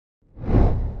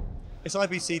It's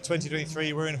IBC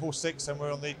 2023. We're in Hall 6 and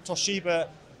we're on the Toshiba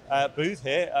booth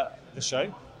here at the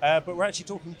show. But we're actually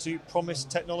talking to Promise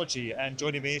Technology, and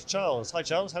joining me is Charles. Hi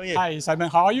Charles, how are you? Hi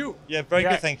Simon, how are you? Yeah, very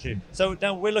good, thank you. So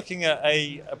now we're looking at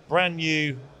a brand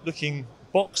new looking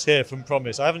box here from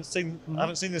Promise. I haven't seen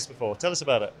this before. Tell us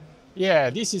about it. Yeah,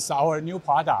 this is our new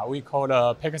product. We call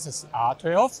the Pegasus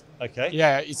R12. Okay.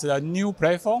 Yeah, it's a new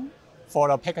platform for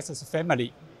the Pegasus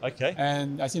family. Okay.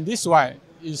 And I think this one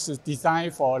is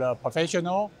designed for the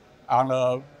professional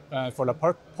and for the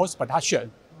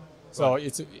post-production. So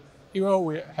Right.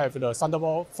 we have the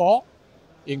Thunderbolt 4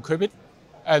 encrypted,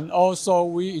 and also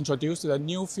we introduced the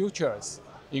new features,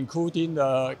 including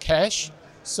the cache,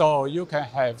 so you can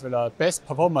have the best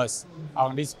performance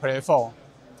on this platform.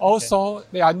 Also,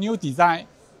 there are new design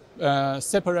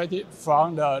separated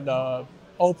from the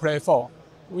old platform.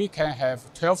 We can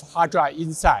have 12 hard drive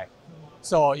inside.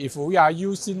 So if we are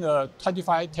using the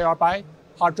 25 terabyte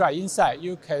hard drive inside,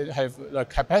 you can have the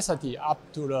capacity up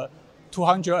to the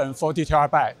 240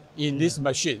 terabyte in this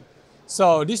machine.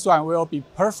 So this one will be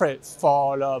perfect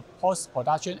for the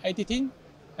post-production editing,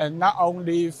 and not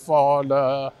only for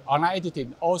the online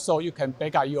editing, also you can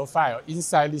back up your file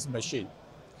inside this machine.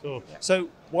 Cool. So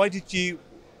why did you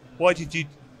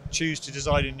choose to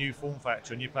design a new form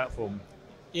factor, a new platform?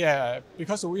 Yeah,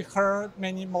 because we heard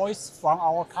many voices from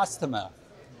our customer.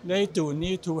 They do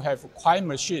need to have a quiet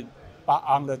machine, but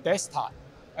on the desktop.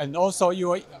 And also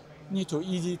you need to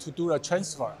easy to do the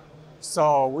transfer.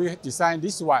 So we designed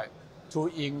this one to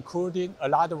including a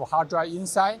lot of hard drive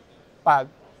inside, but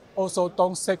also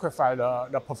don't sacrifice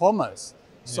the performance.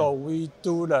 Yeah. So we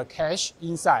do the cache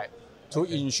inside to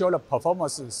ensure the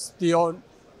performance still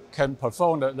can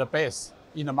perform the best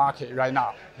in the market right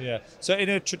now. Yeah. So in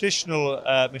a traditional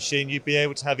machine, you'd be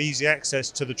able to have easy access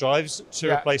to the drives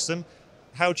to replace them.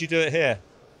 How do you do it here?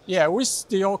 Yeah, we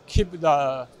still keep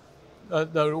the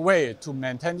way to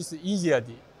maintain this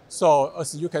easily. So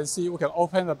as you can see, we can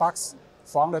open the box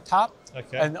from the top,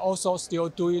 and also still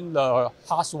doing the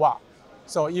hard swap.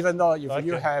 So even though if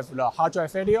you have the hard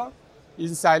drive failure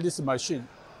inside this machine,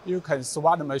 you can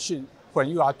swap the machine when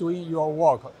you are doing your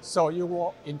work. So you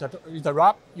will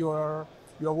interrupt your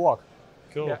work.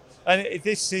 Cool. Yeah. And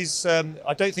this is,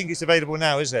 I don't think it's available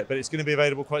now, is it? But it's going to be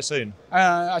available quite soon.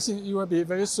 I think it will be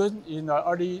very soon in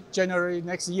early January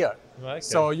next year. Right, okay.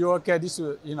 So you will get this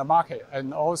in the market,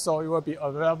 and also it will be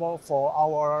available for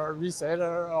our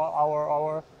reseller or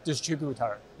our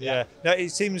distributor. Yeah. Now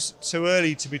it seems too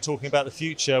early to be talking about the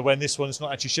future when this one's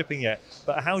not actually shipping yet.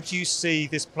 But how do you see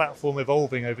this platform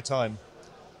evolving over time?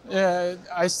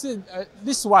 I think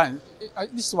this one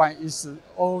is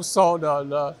also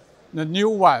the new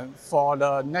one for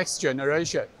the next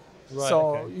generation. Right,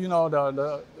 so you know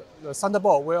the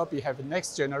Thunderbolt will be have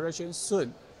next generation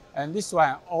soon, and this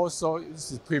one also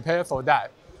is prepared for that.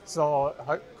 So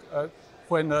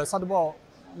when the Thunderbolt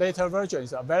later version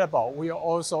is available, we are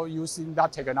also using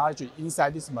that technology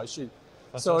inside this machine.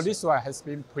 Fantastic. So this one has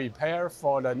been prepared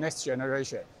for the next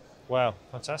generation. Wow,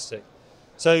 fantastic.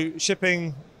 So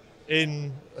shipping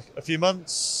in a few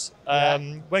months.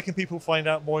 Where can people find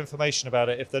out more information about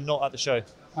it if they're not at the show?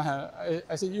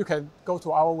 I think you can go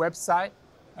to our website,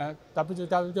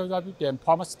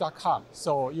 www.promise.com.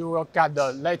 So you will get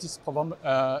the latest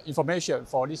information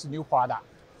for this new product.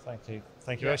 Thank you.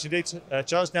 Thank you very much indeed,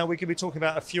 Charles. Now we're going to be talking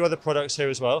about a few other products here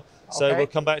as well. So we'll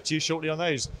come back to you shortly on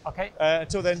those. Okay.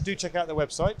 Until then, do check out the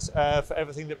website for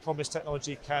everything that Promise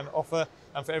Technology can offer,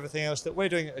 and for everything else that we're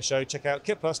doing at the show, check out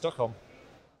kitplus.com.